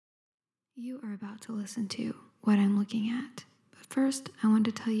You are about to listen to What I'm Looking At. But first, I want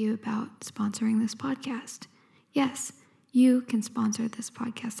to tell you about sponsoring this podcast. Yes, you can sponsor this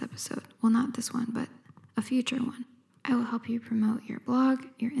podcast episode. Well, not this one, but a future one. I will help you promote your blog,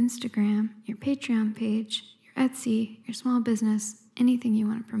 your Instagram, your Patreon page, your Etsy, your small business, anything you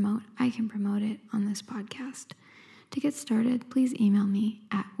want to promote. I can promote it on this podcast. To get started, please email me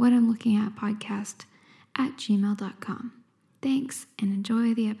at whatimlookingatpodcast@gmail.com. Thanks, and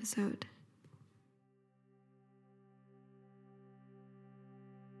enjoy the episode.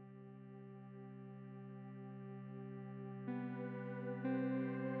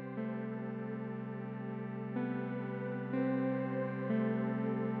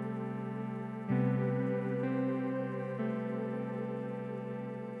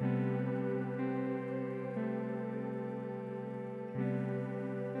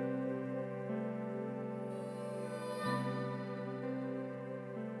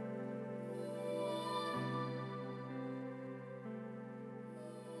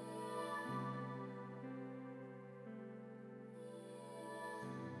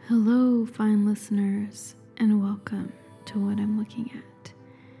 Hello, fine listeners, and welcome to What I'm Looking At,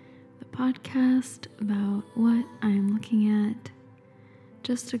 the podcast about what I'm looking at.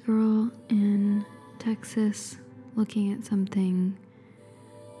 Just a girl in Texas looking at something,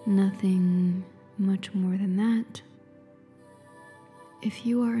 nothing much more than that. If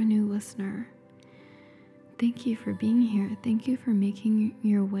you are a new listener, thank you for being here. Thank you for making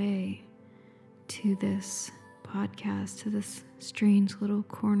your way to this podcast, to this strange little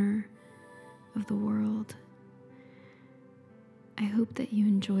corner of the world. I hope that you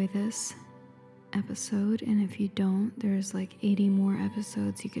enjoy this episode, and if you don't, there's like 80 more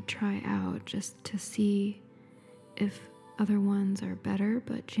episodes you could try out just to see if other ones are better,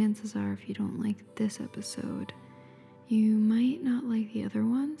 but chances are if you don't like this episode, you might not like the other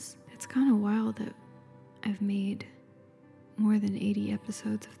ones. It's kind of wild that I've made more than 80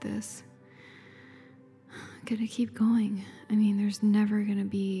 episodes of this. I'm gonna keep going. I mean, there's never gonna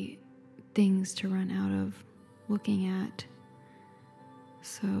be things to run out of looking at.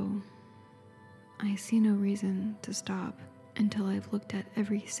 So I see no reason to stop until I've looked at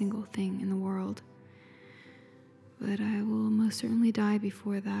every single thing in the world. But I will most certainly die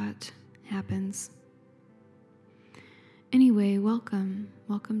before that happens. Anyway, welcome.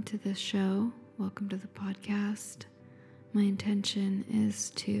 Welcome to this show. Welcome to the podcast. My intention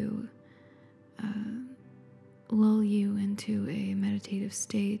is to lull you into a meditative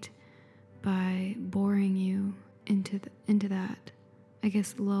state by boring you into that. I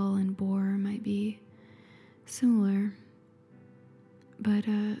guess lull and bore might be similar, but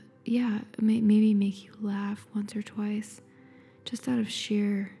maybe make you laugh once or twice, just out of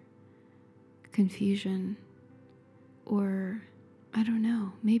sheer confusion, or I don't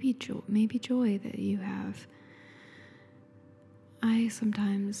know, maybe joy that you have. I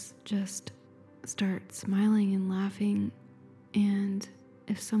sometimes just start smiling and laughing, and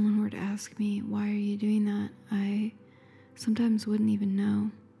if someone were to ask me, why are you doing that, I sometimes wouldn't even know.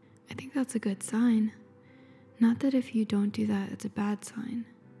 I think that's a good sign. Not that if you don't do that, it's a bad sign.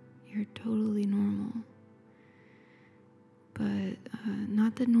 You're totally normal. But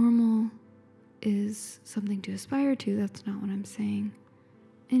not that normal is something to aspire to. That's not what I'm saying.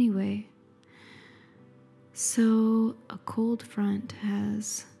 Anyway, so a cold front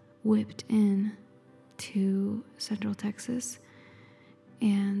has whipped in to Central Texas,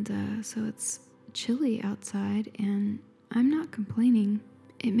 and so it's chilly outside, and I'm not complaining.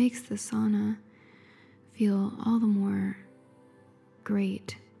 It makes the sauna feel all the more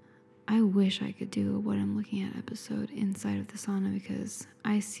great. I wish I could do a What I'm Looking At episode inside of the sauna, because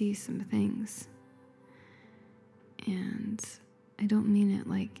I see some things, and I don't mean it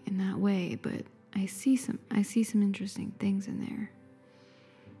like in that way, but I see some interesting things in there,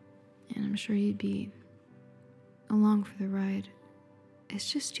 and I'm sure you'd be along for the ride. It's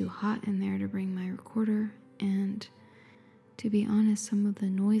just too hot in there to bring my recorder, and to be honest, some of the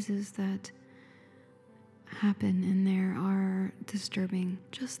noises that happen in there are disturbing.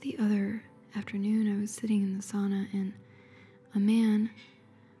 Just the other afternoon, I was sitting in the sauna, and a man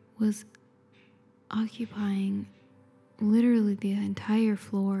was occupying literally the entire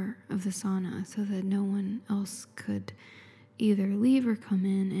floor of the sauna so that no one else could either leave or come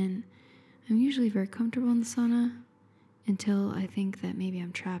in. And I'm usually very comfortable in the sauna until I think that maybe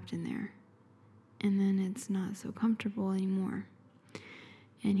I'm trapped in there, and then it's not so comfortable anymore.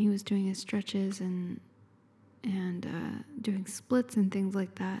 And he was doing his stretches and doing splits and things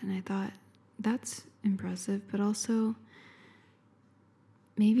like that, and I thought, that's impressive, but also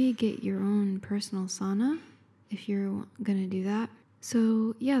maybe get your own personal sauna if you're gonna do that.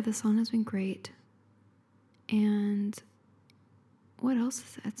 So yeah, the sauna's been great. And what else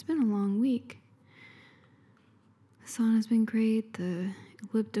is that? It's been a long week. The sauna's been great. The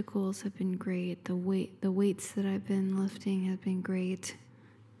ellipticals have been great. The weights that I've been lifting have been great.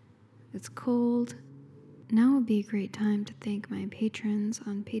 It's cold. Now would be a great time to thank my patrons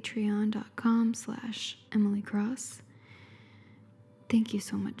on patreon.com/EmilyCross. Thank you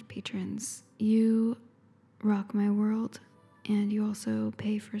so much, patrons. You rock my world, and you also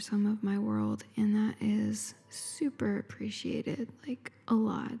pay for some of my world, and that is super appreciated, like a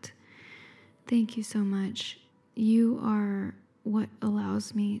lot. Thank you so much. You are what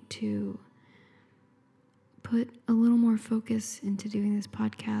allows me to put a little more focus into doing this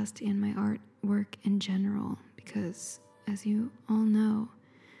podcast and my artwork in general, because as you all know,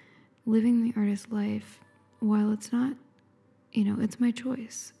 living the artist life, while it's not, it's my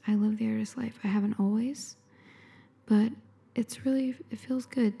choice. I live the artist life. I haven't always, but it feels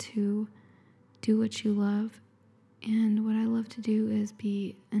good to do what you love. And what I love to do is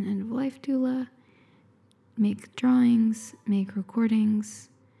be an end-of-life doula, make drawings, make recordings,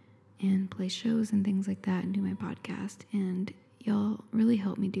 and play shows and things like that, and do my podcast. And y'all really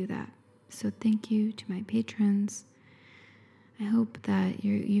help me do that. So thank you to my patrons. I hope that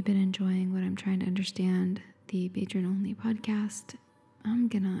you've been enjoying what I'm trying to understand, the patron-only podcast.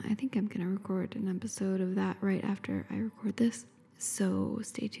 I think I'm gonna record an episode of that right after I record this. So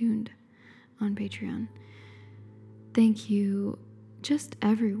stay tuned on Patreon. Thank you, just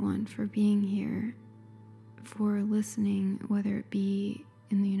everyone, for being here, for listening, whether it be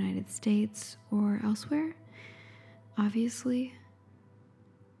in the United States or elsewhere, obviously.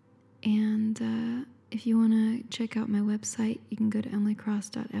 And if you want to check out my website, you can go to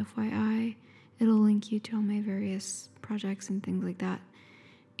emilycross.fyi. It'll link you to all my various projects and things like that.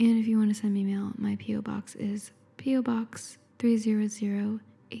 And if you want to send me mail, my P.O. Box is P.O. Box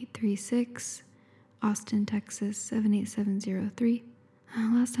 300836, Austin, Texas 78703.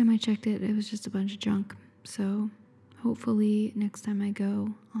 Last time I checked it, it was just a bunch of junk. So hopefully next time I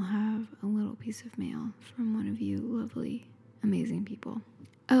go, I'll have a little piece of mail from one of you lovely, amazing people.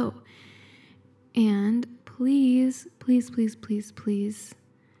 Oh, and please, please, please, please, please,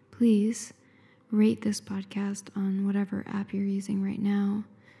 please rate this podcast on whatever app you're using right now,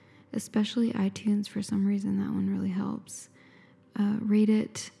 especially iTunes. For some reason, that one really helps. Rate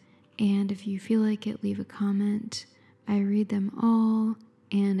it, and if you feel like it, leave a comment. I read them all,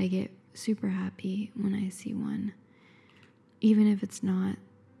 and I get super happy when I see one. Even if it's not,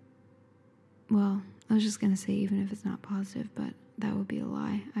 well, I was just going to say even if it's not positive, but that would be a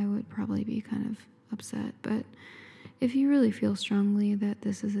lie. I would probably be kind of upset. But if you really feel strongly that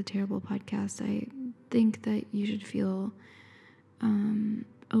this is a terrible podcast, I think that you should feel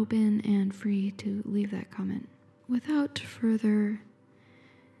open and free to leave that comment. Without further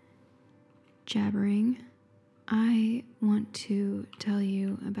jabbering, I want to tell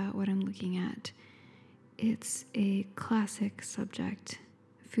you about what I'm looking at. It's a classic subject,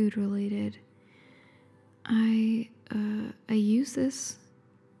 food related. I use this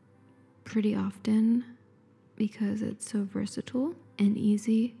pretty often because it's so versatile and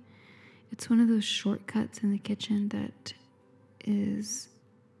easy. It's one of those shortcuts in the kitchen that is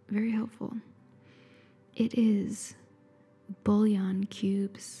very helpful. It is Bullion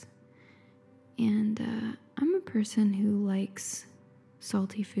Cubes. And I'm a person who likes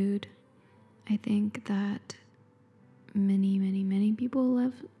salty food. I think that many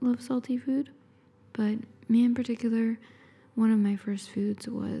people love salty food, but me in particular, one of my first foods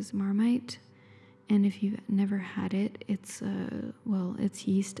was Marmite. And if you've never had it, it's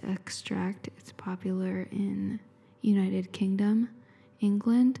yeast extract. It's popular in United Kingdom,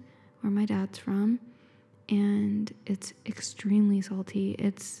 England, where my dad's from, and it's extremely salty.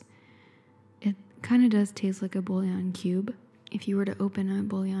 It kind of does taste like a bouillon cube. If you were to open a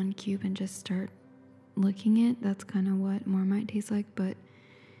bouillon cube and just start licking it, that's kind of what Marmite tastes like, but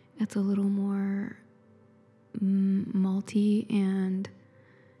it's a little more malty, and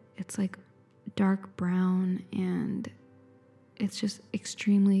it's like dark brown, and it's just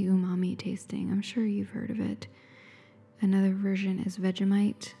extremely umami tasting. I'm sure you've heard of it. Another version is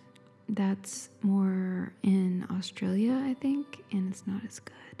Vegemite. That's more in Australia, I think, and it's not as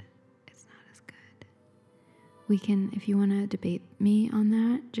good. We can, if you want to debate me on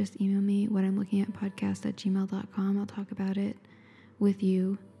that, just email me what I'm looking at podcast@gmail.com. I'll talk about it with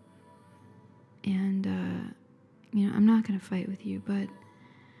you. And, I'm not going to fight with you, but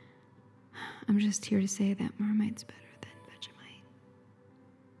I'm just here to say that Marmite's better than Vegemite.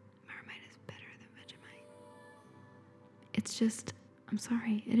 Marmite is better than Vegemite. It's just, I'm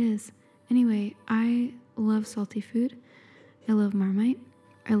sorry, it is. Anyway, I love salty food. I love Marmite.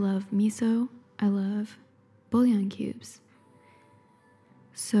 I love miso. I love Bullion Cubes.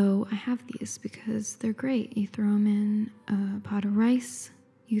 So I have these because they're great. You throw them in a pot of rice.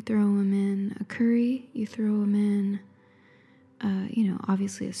 You throw them in a curry. You throw them in,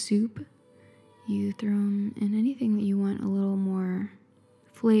 obviously a soup. You throw them in anything that you want a little more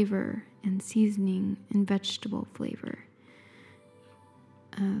flavor and seasoning and vegetable flavor.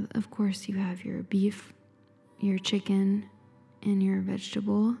 Of course, you have your beef, your chicken, and your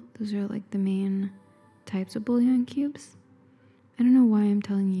vegetable. Those are like the main types of Bullion Cubes. I don't know why I'm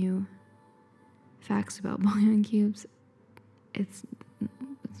telling you facts about Bullion Cubes. It's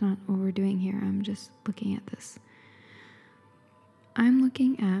not what we're doing here. I'm just looking at this. I'm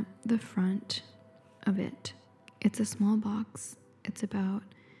looking at the front of it. It's a small box. It's about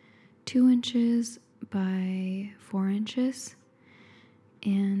 2 inches by 4 inches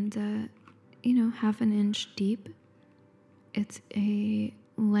and, half an inch deep. It's a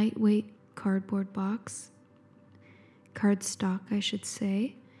lightweight cardboard box. Cardstock, I should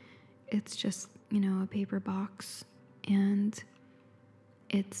say. It's just, a paper box. And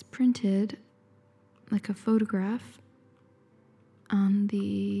it's printed like a photograph on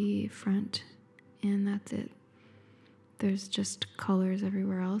the front. And that's it. There's just colors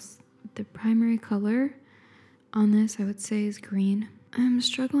everywhere else. The primary color on this, I would say, is green. I'm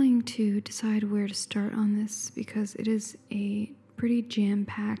struggling to decide where to start on this because it is a pretty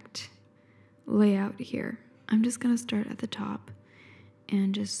jam-packed layout here. I'm just going to start at the top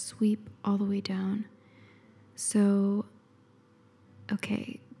and just sweep all the way down. So,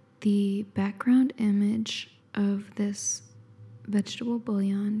 okay, the background image of this vegetable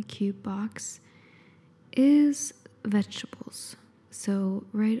bouillon cube box is vegetables. So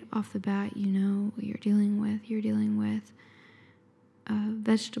right off the bat, you know what you're dealing with. You're dealing with a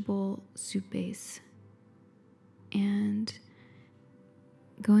vegetable soup base. And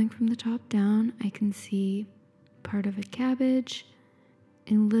going from the top down, I can see part of a cabbage,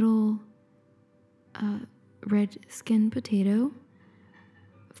 a little red skinned potato,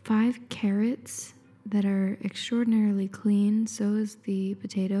 5 carrots that are extraordinarily clean, so is the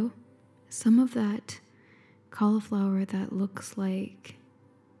potato. Some of that cauliflower that looks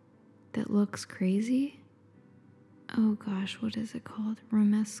crazy. Oh gosh, what is it called?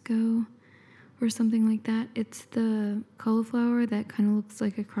 Romesco or something like that. It's the cauliflower that kind of looks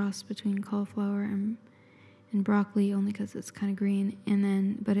like a cross between cauliflower and broccoli, only because it's kind of green.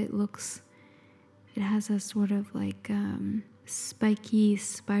 But it has a sort of like spiky,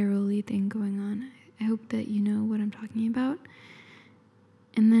 spirally thing going on. I hope that you know what I'm talking about.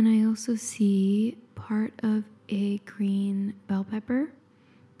 And then I also see part of a green bell pepper,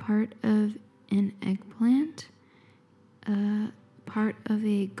 part of an eggplant, part of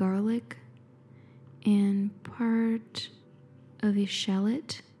a garlic, and part of a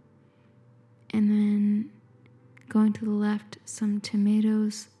shallot. And then going to the left, some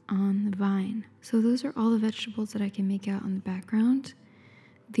tomatoes on the vine. So those are all the vegetables that I can make out on the background.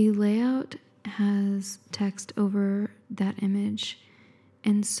 The layout has text over that image.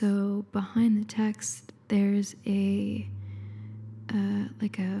 And so behind the text, there's a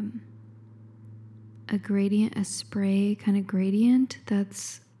gradient, a spray kind of gradient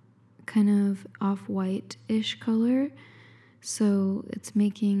that's kind of off-white-ish color. So it's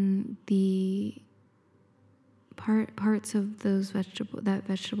making the parts of that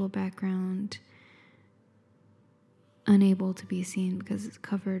vegetable background unable to be seen because it's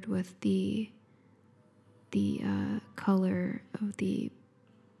covered with the color of the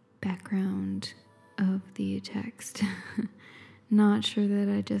background of the text. Not sure that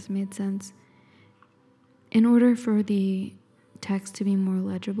I just made sense. In order for the text to be more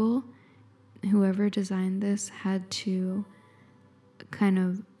legible, whoever designed this had to kind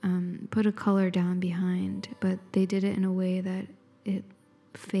of put a color down behind, but they did it in a way that it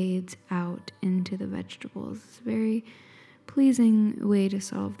fades out into the vegetables. It's a very pleasing way to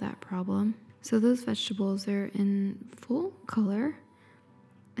solve that problem. So those vegetables are in full color.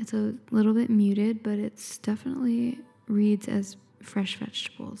 It's a little bit muted, but it's definitely reads as fresh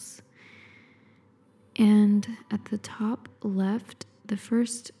vegetables. And at the top left, the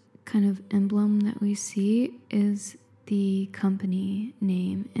first kind of emblem that we see is the company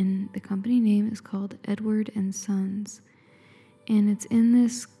name, and the company name is called Edward and Sons, and it's in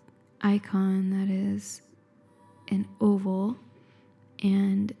this icon that is an oval,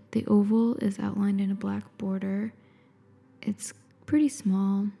 and the oval is outlined in a black border. It's pretty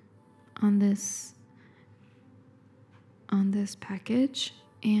small on this package,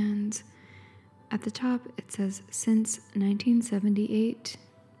 and at the top it says since 1978,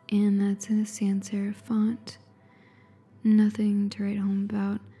 and that's in a sans serif font. Nothing to write home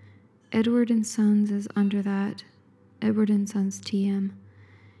about. Edward and Sons is under that. Edward and Sons TM.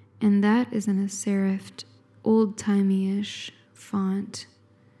 And that is in a serifed, old-timey-ish font.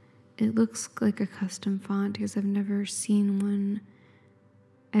 It looks like a custom font because I've never seen one.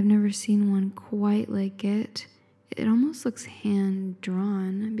 I've never seen one quite like it. It almost looks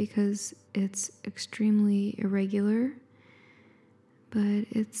hand-drawn because it's extremely irregular, but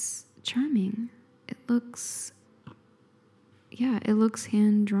it's charming. It looks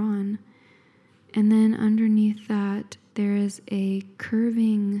hand-drawn. And then underneath that, there is a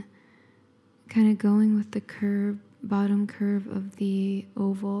curving, kind of going with the bottom curve of the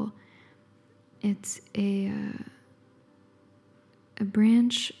oval. It's a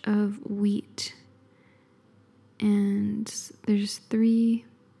branch of wheat, and there's 3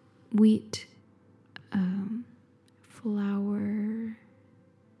 wheat flowers.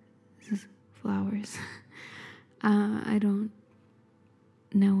 I don't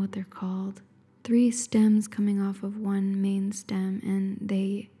know what they're called. 3 stems coming off of one main stem, and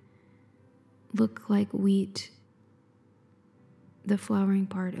they look like wheat, the flowering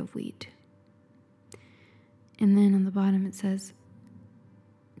part of wheat. And then on the bottom it says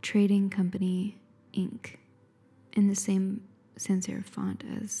Trading Company Inc. in the same sans serif font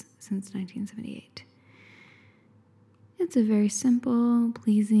as since 1978. It's a very simple,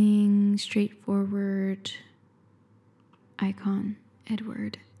 pleasing, straightforward icon.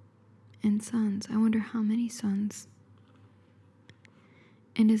 Edward and Sons. I wonder how many sons.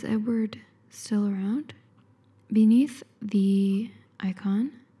 And is Edward still around? Beneath the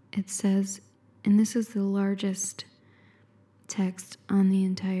icon, it says, and this is the largest text on the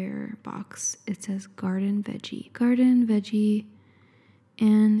entire box, it says Garden Veggie. Garden Veggie,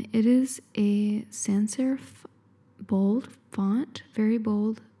 and it is a sans serif bold font, very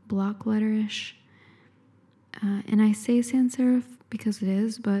bold, block letterish. And I say sans serif because it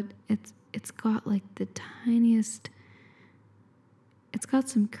is, but it's got like the tiniest, it's got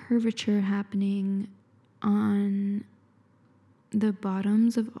some curvature happening on the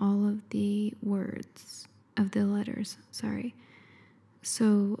bottoms of all of the words, of the letters, sorry.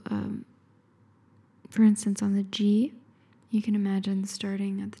 So, for instance, on the G, you can imagine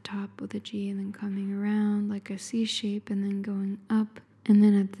starting at the top with a G and then coming around like a C shape and then going up. And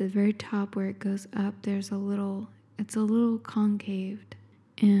then at the very top where it goes up, it's a little concaved.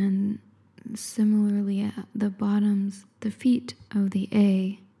 And similarly at the bottoms, the feet of the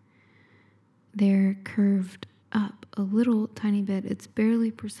A, they're curved up a little tiny bit. It's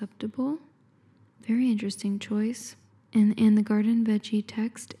barely perceptible. Very interesting choice. And the Garden Veggie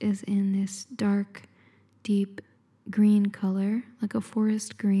text is in this dark, deep green color, like a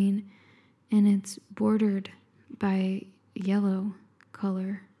forest green, and it's bordered by yellow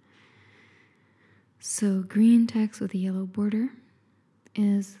color. So green text with a yellow border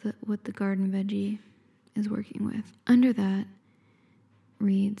is what the Garden Veggie is working with. Under that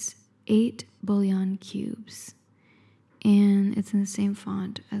reads 8 Bullion Cubes, and it's in the same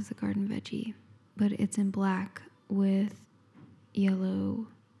font as the Garden Veggie, but it's in black with yellow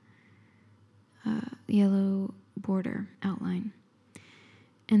border outline.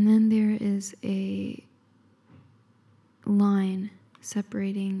 And then there is a line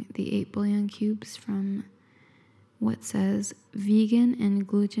separating the 8 Bullion Cubes from what says vegan and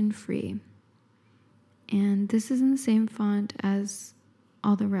gluten-free. And this is in the same font as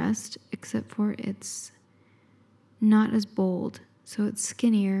all the rest, except for it's not as bold. So it's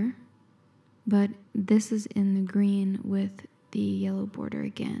skinnier, but this is in the green with the yellow border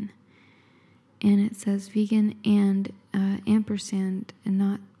again. And it says vegan and ampersand and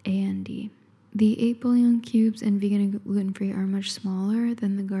not AND. The 8 Bullion Cubes and vegan and gluten-free are much smaller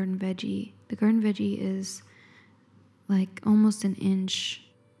than the Garden Veggie. The Garden Veggie is like almost an inch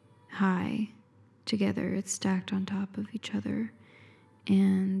high together. It's stacked on top of each other.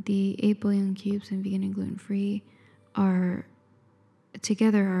 And the 8 Bullion Cubes and vegan and gluten-free are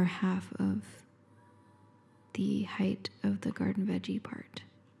half of the height of the Garden Veggie part.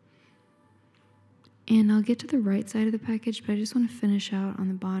 And I'll get to the right side of the package, but I just want to finish out on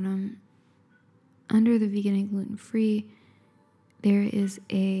the bottom. Under the vegan and gluten-free, there is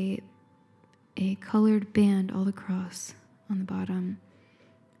a colored band all across on the bottom,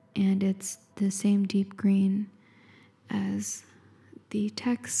 and it's the same deep green as the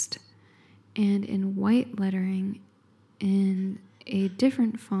text, and in white lettering in a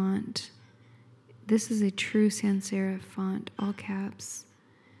different font. This is a true sans serif font, all caps.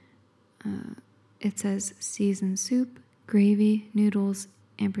 It says seasoned soup, gravy, noodles,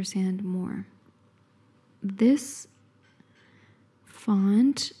 ampersand, more. This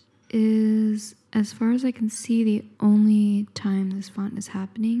font is, as far as I can see, the only time this font is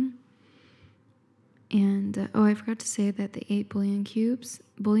happening. And, I forgot to say that the 8 Bullion Cubes,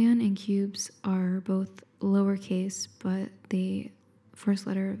 Bullion and Cubes are both lowercase, but the first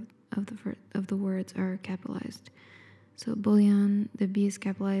letter of the words are capitalized. So Bullion, the B is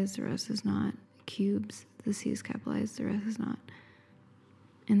capitalized, the rest is not. Cubes, the C is capitalized, the rest is not.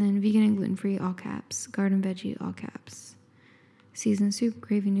 And then vegan and gluten-free, all caps. Garden veggie, all caps. Seasoned soup,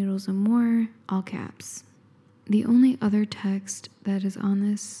 gravy noodles, and more, all caps. The only other text that is on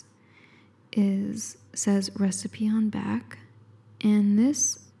this says recipe on back, and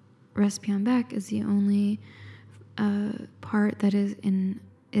this recipe on back is the only part that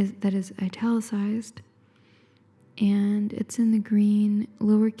is italicized, and it's in the green,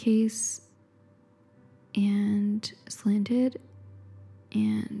 lowercase, and slanted,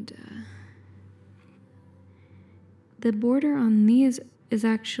 and the border on these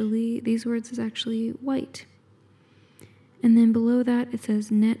words is actually white. And then below that, it says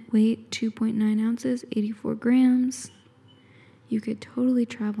net weight 2.9 ounces, 84 grams. You could totally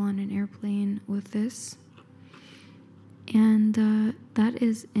travel on an airplane with this. And that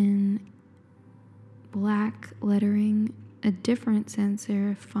is in black lettering, a different sans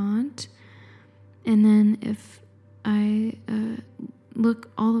serif font. And then if I look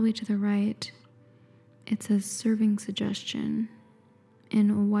all the way to the right, it says serving suggestion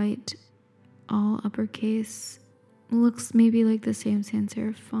in white, all uppercase. Looks maybe like the same sans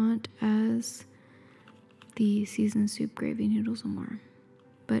serif font as the seasoned soup, gravy noodles, and more,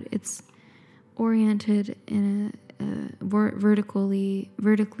 but it's oriented in a vertically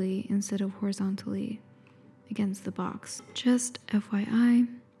instead of horizontally against the box. Just FYI,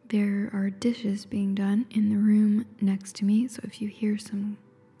 there are dishes being done in the room next to me, so if you hear some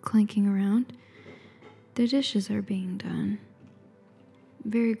clanking around, the dishes are being done.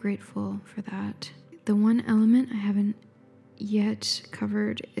 Very grateful for that. The one element I haven't yet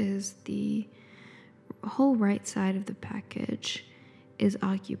covered is the whole right side of the package is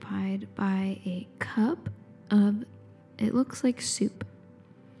occupied by a cup of, it looks like soup.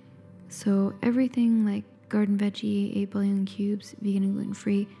 So everything like garden veggie, 8 Bullion Cubes, vegan and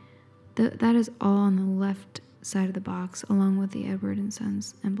gluten-free, that is all on the left side of the box, along with the Edward &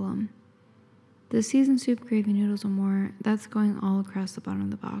 Sons emblem. The seasoned soup, gravy noodles, and more, that's going all across the bottom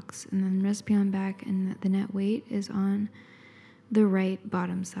of the box. And then recipe on back and the net weight is on the right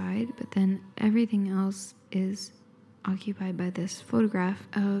bottom side. But then everything else is occupied by this photograph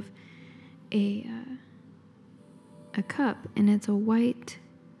of a cup. And it's a white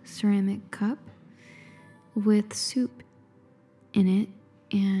ceramic cup with soup in it.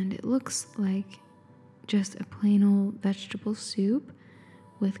 And it looks like just a plain old vegetable soup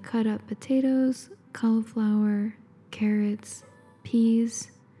with cut up potatoes, cauliflower, carrots, peas.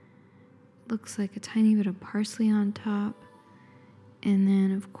 Looks like a tiny bit of parsley on top. And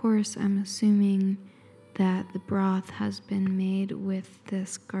then, of course, I'm assuming that the broth has been made with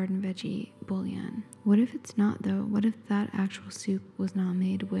this garden veggie bouillon. What if it's not, though? What if that actual soup was not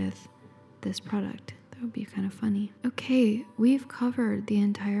made with this product? That would be kind of funny. Okay, we've covered the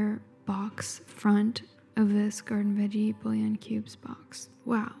entire box front of this garden veggie Bullion Cubes box.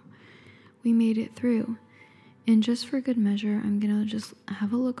 Wow, we made it through. And just for good measure, I'm gonna just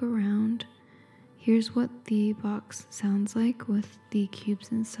have a look around. Here's what the box sounds like with the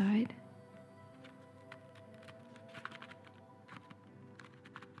cubes inside.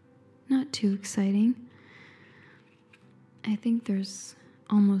 Not too exciting. I think there's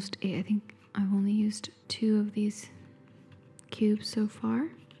almost 8. I think I've only used 2 of these cubes so far.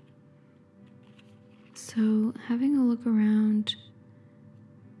 So having a look around,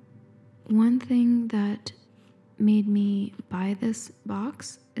 one thing that made me buy this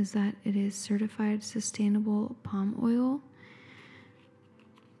box is that it is certified sustainable palm oil.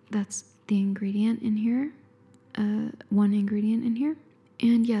 That's the ingredient in here, one ingredient in here.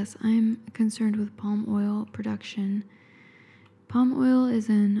 And yes, I'm concerned with palm oil production. Palm oil is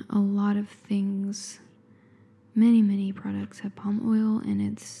in a lot of things. Many produccts have palm oil, and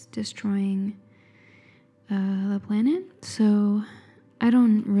it's destroying the planet. So I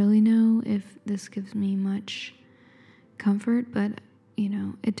don't really know if this gives me much comfort, but you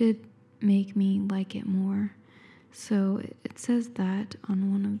know, it did make me like it more. So it says that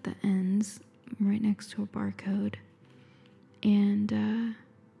on one of the ends, right next to a barcode. And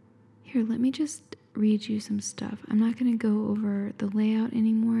here, let me just read you some stuff. I'm not going to go over the layout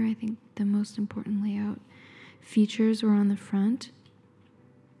anymore. I think the most important layout features were on the front.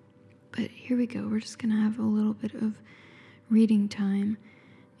 But here we go. We're just going to have a little bit of reading time.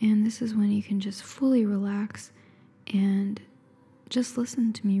 And this is when you can just fully relax and just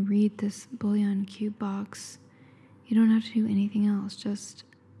listen to me read this Bullion Cube box. You don't have to do anything else. Just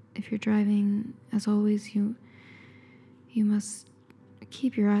if you're driving, as always, you must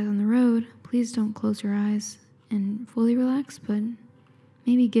keep your eyes on the road. Please don't close your eyes and fully relax, but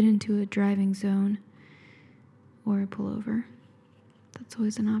maybe get into a driving zone or pull over. That's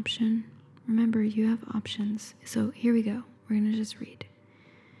always an option. Remember, you have options. So here we go. We're going to just read.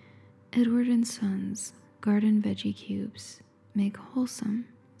 Edward and Sons Garden Veggie Cubes make wholesome,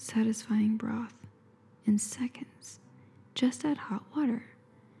 satisfying broth in seconds. Just add hot water.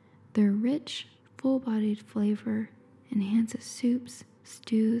 Their rich, full-bodied flavor enhances soups,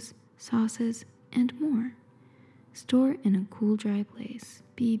 stews, sauces, and more. Store in a cool, dry place.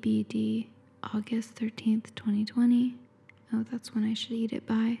 BBD, August 13th, 2020. Oh, that's when I should eat it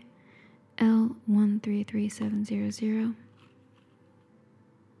by. L133700.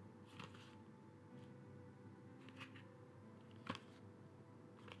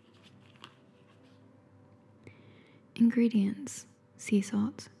 Ingredients: sea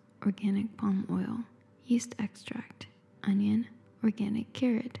salt, organic palm oil, yeast extract, onion, organic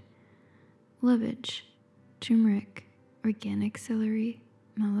carrot, lovage, turmeric, organic celery,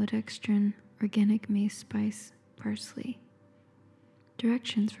 maltodextrin, organic mace spice, parsley.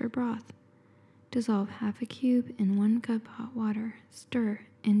 Directions for broth: dissolve half a cube in 1 cup hot water. Stir.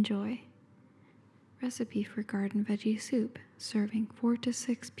 Enjoy. Recipe for garden veggie soup, serving 4 to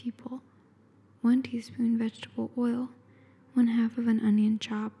 6 people. 1 teaspoon vegetable oil, 1/2 of an onion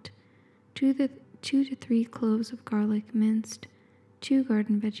chopped, 2 to 3 cloves of garlic minced, 2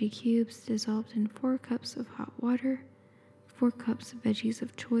 garden veggie cubes dissolved in 4 cups of hot water, 4 cups of veggies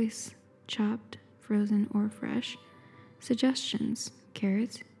of choice, chopped, frozen, or fresh. Suggestions: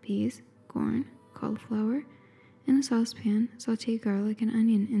 carrots, peas, corn, cauliflower. In a saucepan, saute garlic and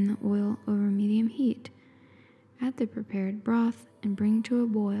onion in the oil over medium heat. Add the prepared broth and bring to a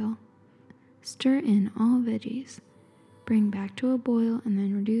boil. Stir in all veggies. Bring back to a boil and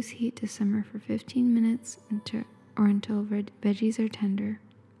then reduce heat to simmer for 15 minutes until veggies are tender.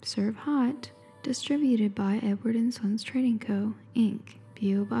 Serve hot. Distributed by Edward & Sons Trading Co., Inc.,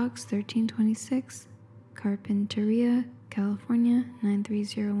 P.O. Box 1326, Carpinteria, California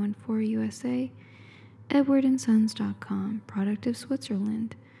 93014, USA. EdwardandSons.com. Product of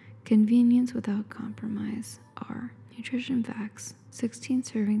Switzerland. Convenience without compromise. R. Nutrition facts: 16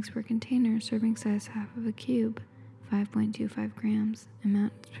 servings per container, serving size half of a cube, 5.25 grams,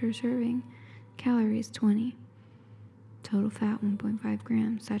 amount per serving, calories 20, total fat 1.5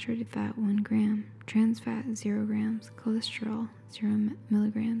 grams, saturated fat 1 gram, trans fat 0 grams, cholesterol 0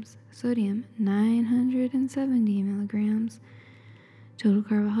 milligrams, sodium 970 milligrams, total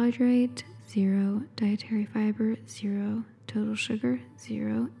carbohydrate 0, dietary fiber 0, total sugar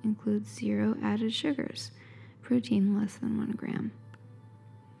 0, includes 0 added sugars. Protein less than 1 gram.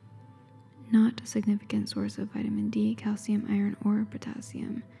 Not a significant source of vitamin D, calcium, iron, or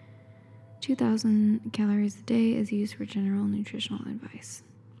potassium. 2,000 calories a day is used for general nutritional advice.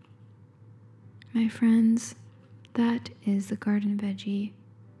 My friends, that is the Garden Veggie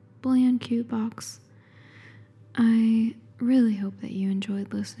Bullion Cube box. I really hope that you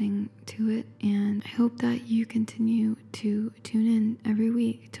enjoyed listening to it, and I hope that you continue to tune in every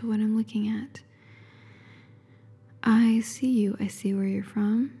week to what I'm looking at. I see you. I see where you're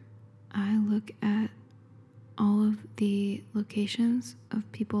from. I look at all of the locations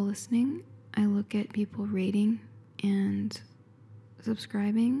of people listening. I look at people rating and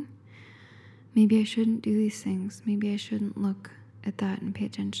subscribing. Maybe I shouldn't do these things. Maybe I shouldn't look at that and pay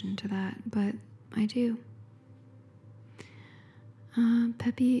attention to that, but I do.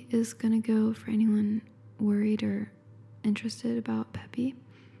 Peppy is going to go, for anyone worried or interested about Peppy.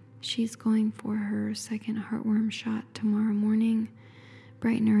 She's going for her second heartworm shot tomorrow morning,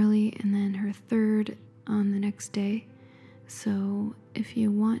 bright and early, and then her third on the next day. So if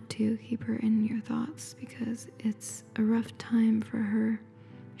you want to, keep her in your thoughts, because it's a rough time for her.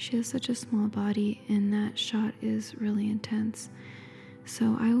 She has such a small body, and that shot is really intense.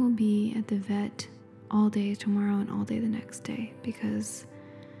 So I will be at the vet all day tomorrow and all day the next day, because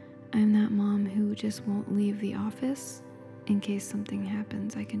I'm that mom who just won't leave the office. In case something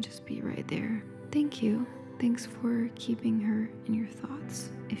happens, I can just be right there. Thank you. Thanks for keeping her in your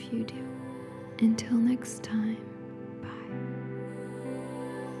thoughts, if you do. Until next time.